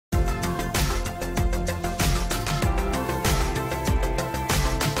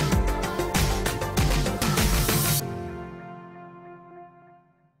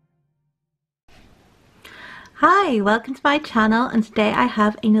Hi, welcome to my channel, and today I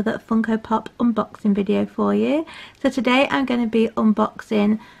have another Funko Pop unboxing video for you. So today I'm going to be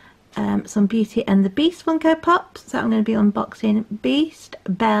unboxing some Beauty and the Beast Funko Pops. So I'm going to be unboxing Beast,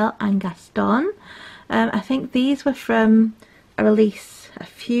 Belle and Gaston. I think these were from a release a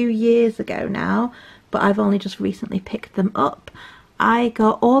few years ago now, but I've only just recently picked them up. I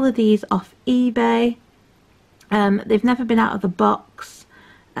got all of these off eBay. They've never been out of the box,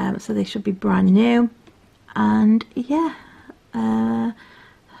 so they should be brand new. And yeah, I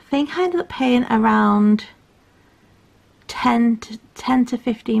think I ended up paying around 10 to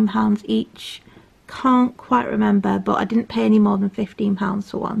 £15 each. Can't quite remember, but I didn't pay any more than £15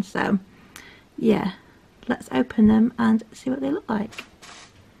 for one. So yeah, let's open them and see what they look like.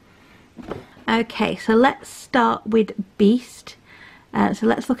 Okay, so let's start with Beast. So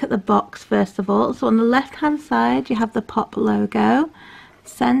let's look at the box first of all. So on the left hand side you have the Pop logo,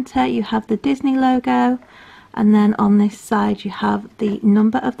 center you have the Disney logo, and then on this side you have the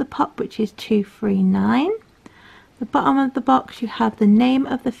number of the Pop, which is 239. The bottom of the box you have the name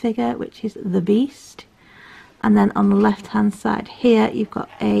of the figure, which is the Beast, and then on the left hand side here you've got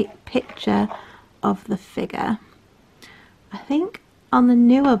a picture of the figure. I think on the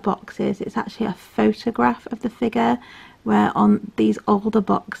newer boxes it's actually a photograph of the figure, where on these older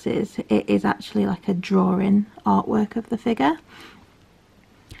boxes it is actually like a drawing artwork of the figure.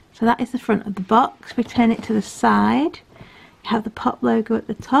 So that is the front of the box. We turn it to the side. You have the Pop logo at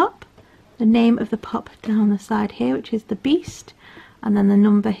the top, the name of the Pop down the side here, which is the Beast, and then the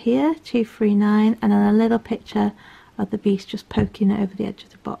number here, 239, and then a little picture of the Beast just poking over the edge of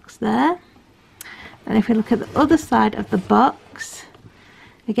the box there. And if we look at the other side of the box,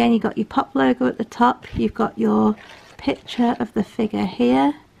 again you've got your Pop logo at the top, you've got your picture of the figure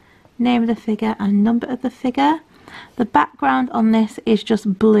here, name of the figure and number of the figure. The background on this is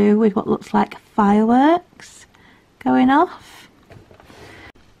just blue with what looks like fireworks going off.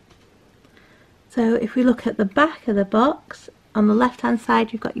 So if we look at the back of the box, on the left hand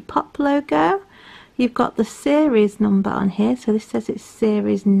side you've got your Pop logo, you've got the series number on here, so this says it's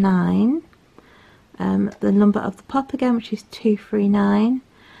series 9, the number of the Pop again, which is 239,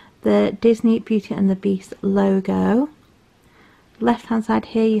 the Disney Beauty and the Beast logo. Left hand side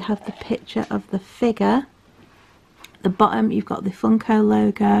here you have the picture of the figure. The bottom you've got the Funko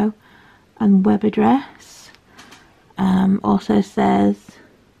logo and web address. Also says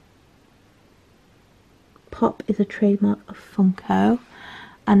Pop is a trademark of Funko,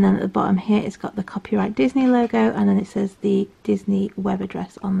 and then at the bottom here it's got the copyright Disney logo, and then it says the Disney web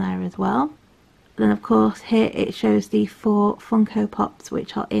address on there as well. Then of course here it shows the 4 Funko Pops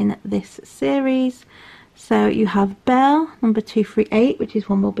which are in this series. So you have Belle, number 238, which is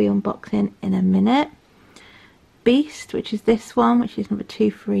one we'll be unboxing in a minute. Beast, which is this one, which is number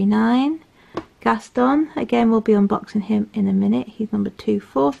 239. Gaston, again we'll be unboxing him in a minute, he's number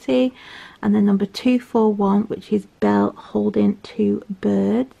 240. And then number 241, which is Belle holding 2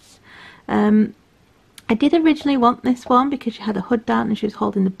 birds. I did originally want this one because she had a hood down and she was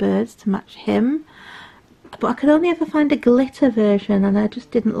holding the birds to match him, but I could only ever find a glitter version, and I just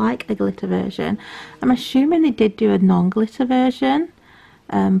didn't like a glitter version. I'm assuming they did do a non-glitter version,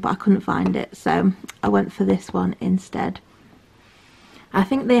 but I couldn't find it, so I went for this one instead. I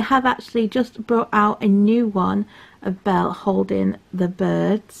think they have actually just brought out a new one of Belle holding the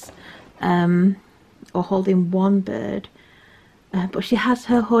birds, or holding one bird, but she has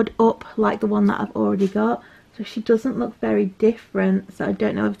her hood up like the one that I've already got, so she doesn't look very different, so I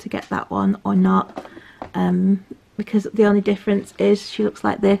don't know if to get that one or not, because the only difference is she looks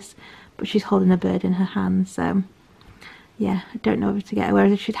like this, but she's holding a bird in her hand. So yeah, I don't know whether to get her,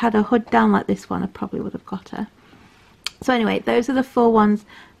 whereas if she'd had her hood down like this one I probably would have got her. So anyway, those are the 4 ones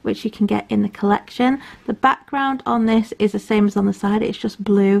which you can get in the collection. The background on this is the same as on the side, it's just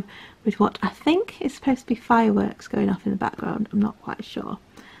blue with what I think is supposed to be fireworks going off in the background, I'm not quite sure.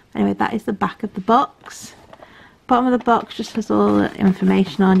 Anyway, that is the back of the box. Bottom of the box just has all the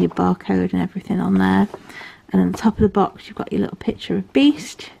information on, your barcode and everything on there. And on the top of the box you've got your little picture of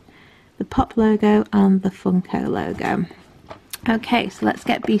Beast, the Pop logo and the Funko logo. Okay, so let's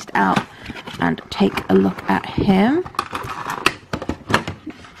get Beast out and take a look at him.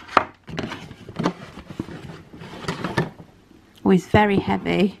 Oh, he's very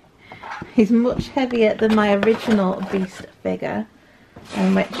heavy. He's much heavier than my original Beast figure,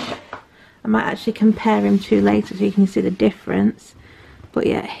 which I might actually compare him to later so you can see the difference. But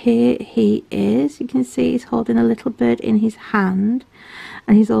yeah, here he is. You can see he's holding a little bird in his hand,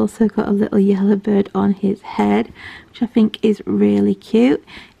 and he's also got a little yellow bird on his head, which I think is really cute.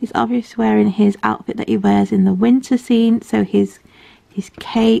 He's obviously wearing his outfit that he wears in the winter scene, so his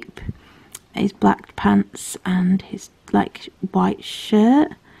cape his black pants and his like white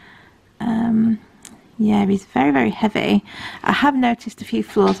shirt. Yeah, he's very, very heavy. I have noticed a few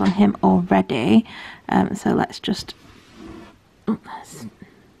flaws on him already, so let's just let's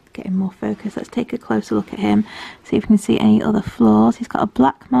get him more focused. Let's take a closer look at him, see if we can see any other flaws. He's got a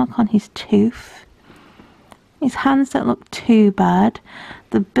black mark on his tooth. His hands don't look too bad.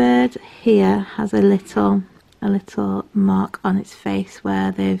 The bird here has a little mark on its face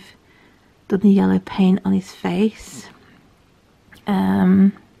where they've done the yellow paint on his face.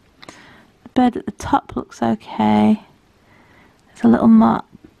 The bird at the top looks okay. There's a little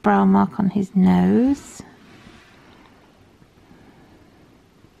brown mark on his nose.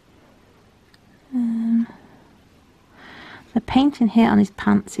 The painting here on his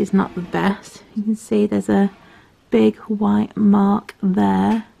pants is not the best. You can see there's a big white mark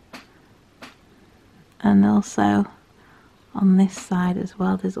there, and also on this side as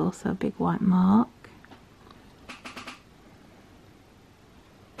well there's also a big white mark.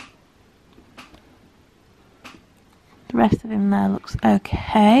 The rest of him there looks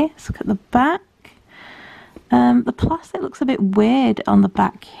okay. Let's look at the back. The plastic looks a bit weird on the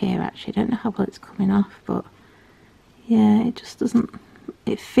back here actually. I don't know how well it's coming off, but yeah, it just doesn't,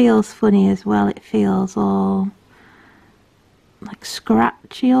 it feels funny as well. It feels all like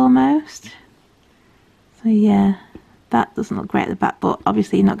scratchy almost. So yeah, that doesn't look great at the back, but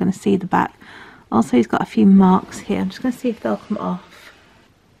obviously you're not going to see the back. Also he's got a few marks here. I'm just going to see if they'll come off.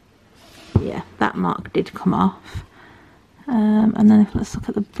 Yeah, that mark did come off. And then let's look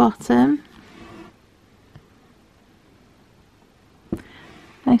at the bottom.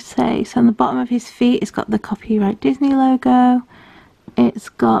 Okay, so on the bottom of his feet it's got the Copyright Disney logo. It's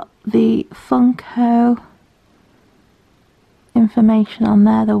got the Funko information on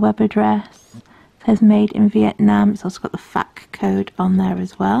there, the web address. It says made in Vietnam. It's also got the FAC code on there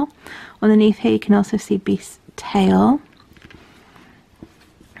as well. Underneath here you can also see Beast's tail.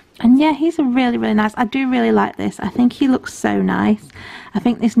 And yeah, he's a really, really nice. I do really like this. I think he looks so nice. I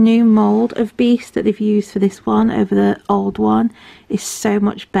think this new mould of Beast that they've used for this one over the old one is so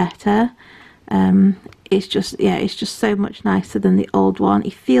much better. It's just, yeah, it's just so much nicer than the old one. He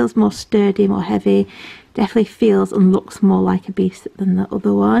feels more sturdy, more heavy. Definitely feels and looks more like a Beast than the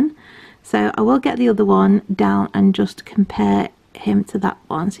other one. So I will get the other one down and just compare him to that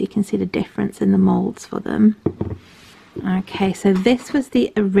one so you can see the difference in the moulds for them. Okay, so this was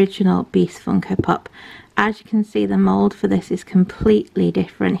the original Beast Funko Pop. As you can see, the mould for this is completely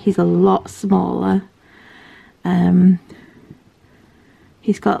different. He's a lot smaller.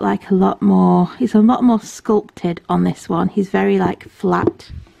 He's got like he's a lot more sculpted on this one. He's very like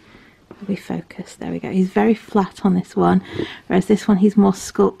flat. We focus, there we go. He's very flat on this one, whereas this one he's more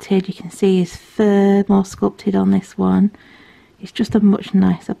sculpted. You can see his fur more sculpted on this one. It's just a much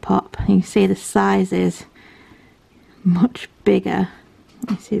nicer pop. And you can see the size is much bigger.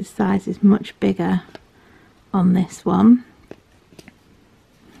 You see the size is much bigger on this one.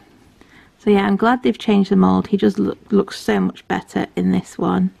 So yeah, I'm glad they've changed the mould. He just looks so much better in this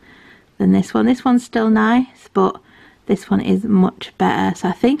one than this one. This one's still nice, but this one is much better. So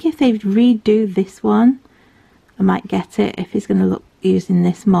I think if they redo this one, I might get it if he's going to look using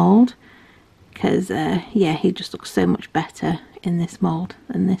this mould, because yeah, he just looks so much better in this mould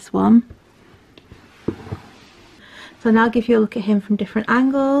than this one. So now I'll give you a look at him from different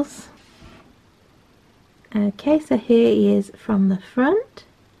angles. Okay, so here he is from the front,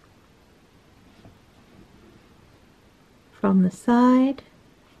 from the side,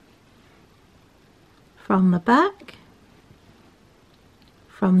 from the back,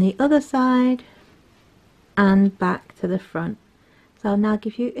 from the other side, and back to the front. So I'll now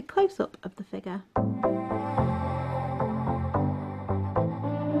give you a close-up of the figure.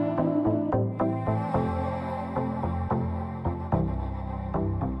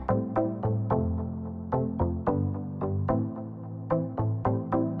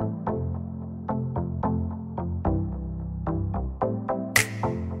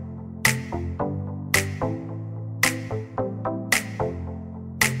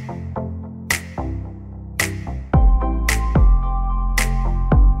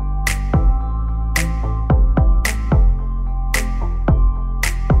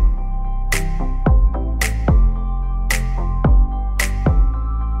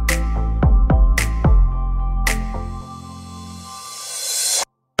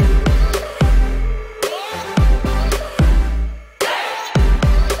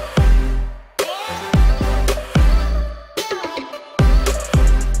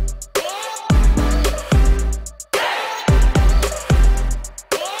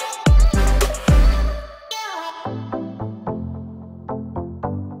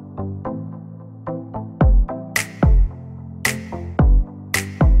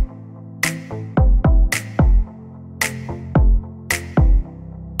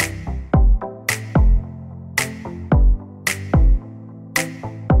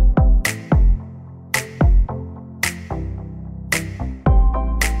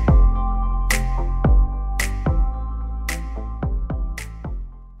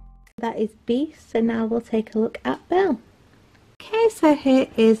 That is Beast, so now we'll take a look at Belle. Okay, so here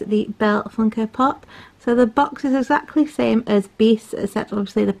is the Belle Funko Pop. So the box is exactly the same as Beast, except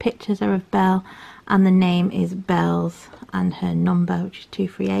obviously the pictures are of Belle and the name is Belle's and her number, which is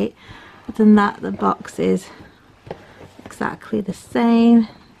 238. Other than that, the box is exactly the same.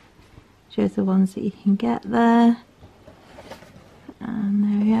 Shows the ones that you can get there. And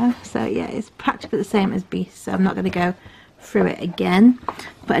there we go. So yeah, it's practically the same as Beast, so I'm not going to go through it again.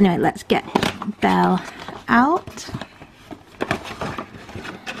 But anyway, let's get Belle out.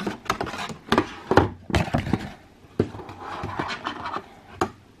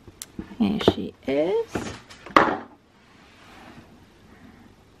 Here she is.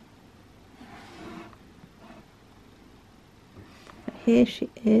 Here she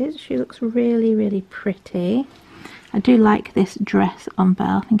is. She looks really, really pretty. I do like this dress on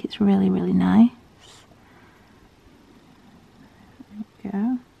Belle. I think it's really, really nice. There we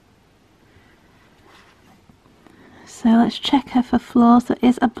go. So let's check her for flaws. There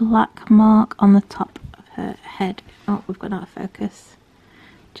is a black mark on the top of her head. Oh, we've gone out of focus.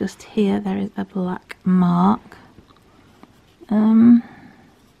 Just here there is a black mark. Her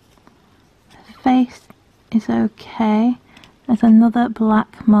face is okay. There's another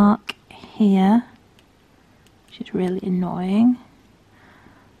black mark here, which is really annoying.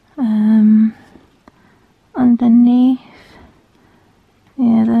 Underneath,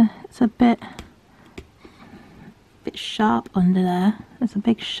 yeah, it's a bit sharp under there. There's a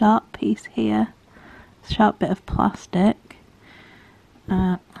big sharp piece here, sharp bit of plastic.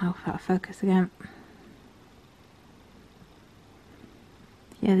 I'll out of focus again.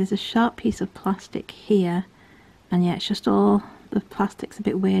 Yeah, there's a sharp piece of plastic here, and yeah, it's just all the plastic's a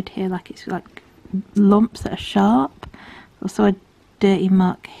bit weird here, like it's like lumps that are sharp. Also a dirty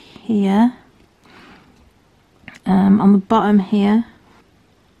mark here. On the bottom here,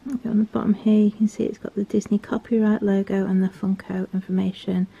 you can see it's got the Disney copyright logo and the Funko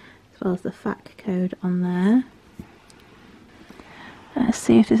information, as well as the FAQ code on there. Let's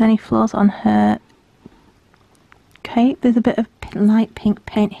see if there's any flaws on her cape. There's a bit of light pink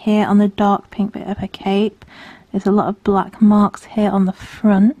paint here on the dark pink bit of her cape. There's a lot of black marks here on the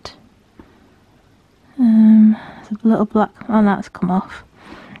front. There's a little black, oh, that's come off.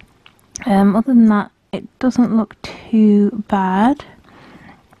 Other than that, it doesn't look too bad.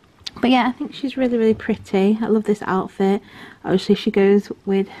 But yeah, I think she's really, really pretty. I love this outfit. Obviously she goes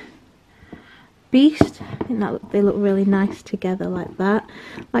with Beast. I think that they look really nice together like that.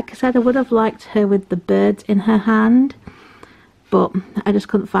 Like I said, I would have liked her with the birds in her hand, but I just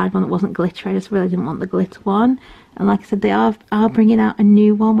couldn't find one that wasn't glittery. I just really didn't want the glitter one. And like I said, they are bringing out a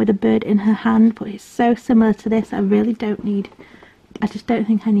new one with a bird in her hand, but it's so similar to this. I just don't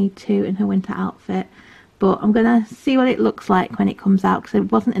think I need two in her winter outfit. But I'm gonna see what it looks like when it comes out, because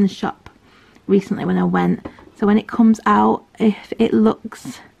it wasn't in the shop recently when I went. So when it comes out, if it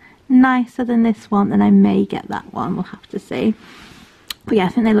looks nicer than this one, then I may get that one. We'll have to see. But yeah, I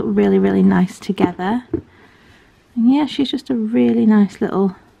think they look really, really nice together. And yeah, she's just a really nice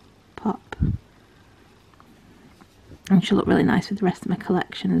little pop. And she'll look really nice with the rest of my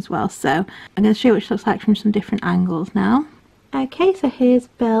collection as well. So I'm going to show you what she looks like from some different angles now. Okay, so here's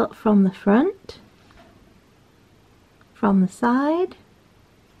Belle from the front, from the side,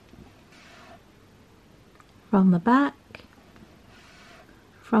 from the back,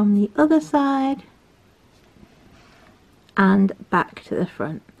 from the other side, and back to the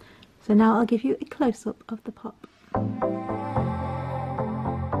front. So now I'll give you a close-up of the pop.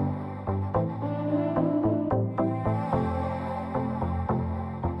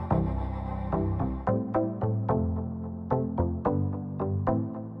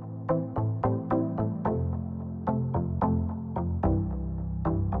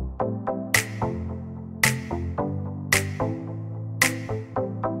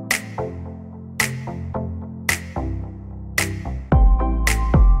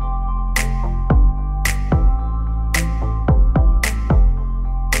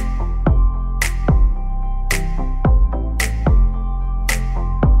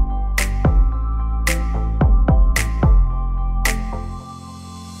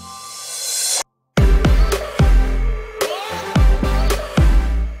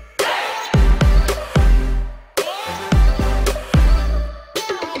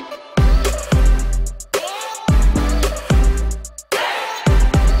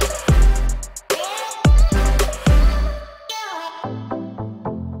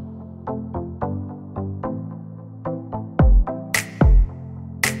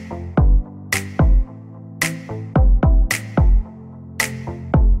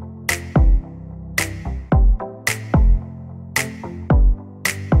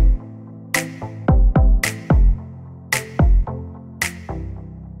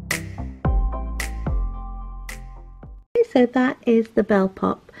 so that is the Belle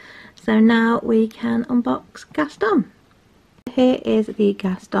pop. So now we can unbox Gaston. Here is the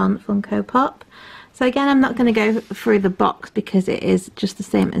Gaston Funko Pop. So again, I'm not going to go through the box because it is just the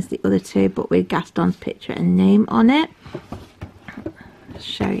same as the other two, but with Gaston's picture and name on it. I'll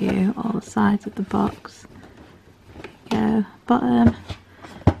show you all the sides of the box. Go bottom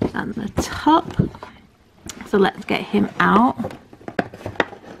and the top. So let's get him out.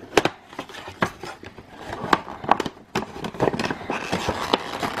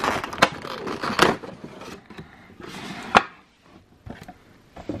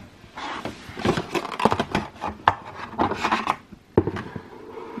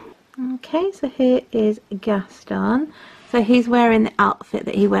 Okay, so here is Gaston. So he's wearing the outfit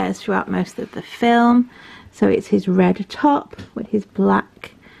that he wears throughout most of the film. So it's his red top with his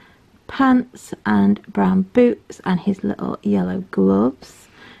black pants and brown boots and his little yellow gloves.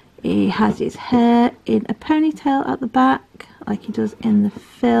 He has his hair in a ponytail at the back like he does in the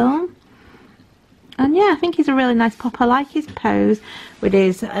film. And yeah, I think he's a really nice pop. I like his pose with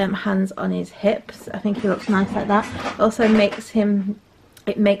his hands on his hips. I think he looks nice like that. Also makes him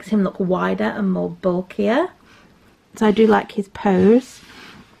look wider and more bulkier. So I do like his pose.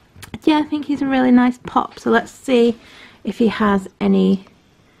 Yeah, I think he's a really nice pop. So let's see if he has any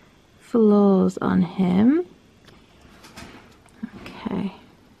flaws on him. Okay.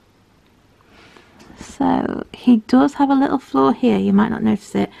 So he does have a little flaw here. You might not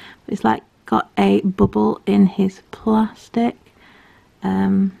notice it, but it's like got a bubble in his plastic. I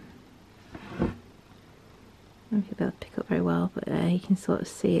don't know if you'll be able to pick up very well, but you can sort of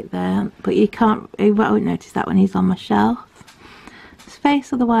see it there. But you won't notice that when he's on my shelf. His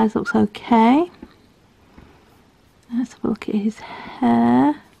face otherwise looks okay. Let's have a look at his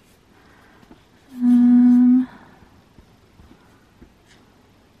hair.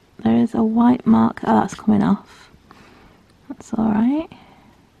 There is a white mark. Oh, that's coming off. That's alright.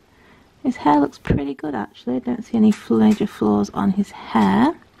 His hair looks pretty good actually. I don't see any major flaws on his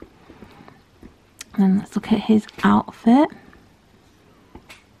hair. And let's look at his outfit.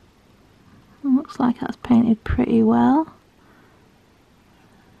 Looks like that's painted pretty well.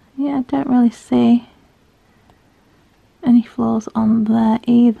 Yeah, I don't really see any flaws on there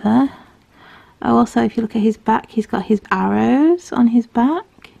either. Oh, also if you look at his back, he's got his arrows on his back.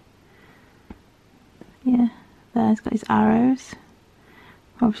 Yeah, there he's got his arrows.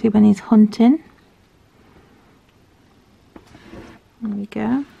 Obviously when he's hunting. There we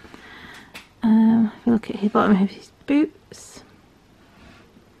go. If you look at his bottom of his boots,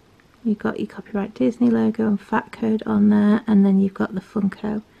 you've got your Copyright Disney logo and fat code on there, and then you've got the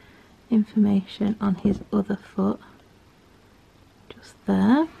Funko information on his other foot, just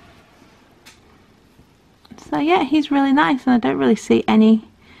there. So yeah, he's really nice, and I don't really see any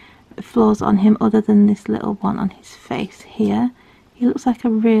flaws on him other than this little one on his face here. He looks like a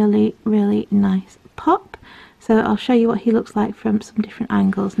really, really nice pop. So I'll show you what he looks like from some different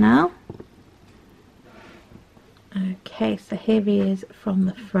angles now. Okay, so here he is from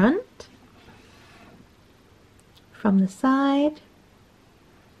the front, from the side,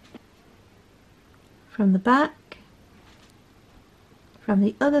 from the back, from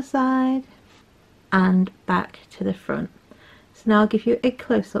the other side, and back to the front. So now I'll give you a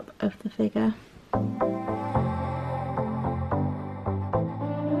close-up of the figure.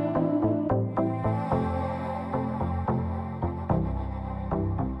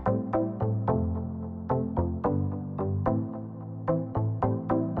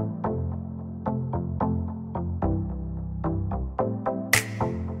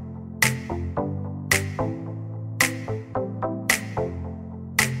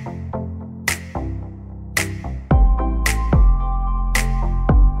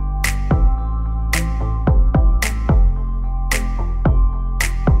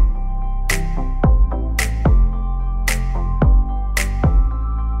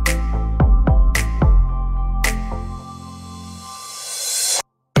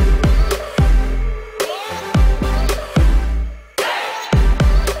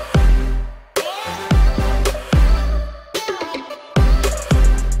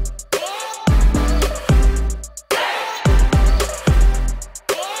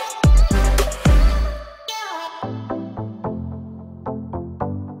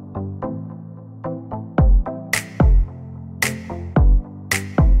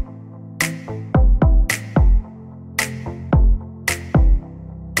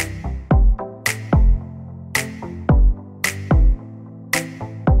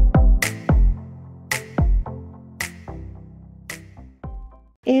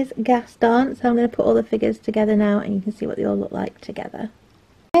 Is Gaston, so I'm going to put all the figures together now and you can see what they all look like together.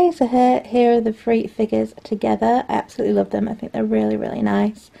 Okay, Okay, so here are the 3 figures together. I absolutely love them. I think they're really, really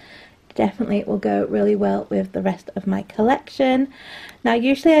nice. Definitely will go really well with the rest of my collection. Now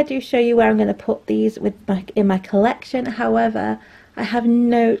usually I do show you where I'm going to put these in my collection. However, I have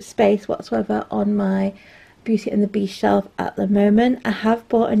no space whatsoever on my Beauty and the Beast shelf at the moment. I have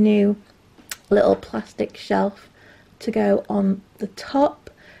bought a new little plastic shelf to go on the top,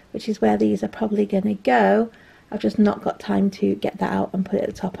 which is where these are probably going to go. I've just not got time to get that out and put it at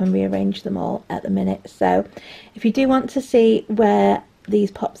the top and rearrange them all at the minute. So if you do want to see where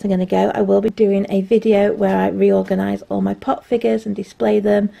these pops are going to go, I will be doing a video where I reorganize all my pop figures and display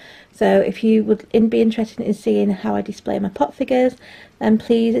them. So if you would be interested in seeing how I display my pop figures, then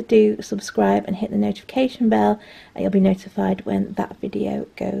please do subscribe and hit the notification bell, and you'll be notified when that video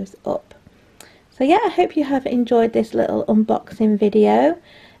goes up. So yeah, I hope you have enjoyed this little unboxing video.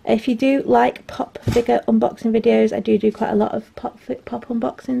 If you do like pop figure unboxing videos, I do quite a lot of pop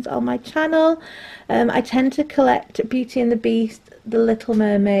unboxings on my channel. I tend to collect Beauty and the Beast, The Little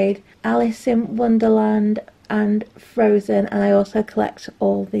Mermaid, Alice in Wonderland and Frozen, and I also collect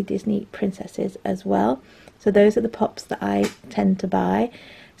all the Disney princesses as well. So those are the pops that I tend to buy.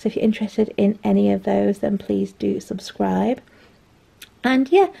 So if you're interested in any of those, then please do subscribe. And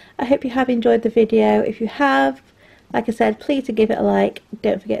yeah, I hope you have enjoyed the video. If you have, like I said, please do give it a like,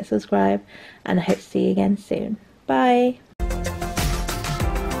 don't forget to subscribe, and I hope to see you again soon. Bye!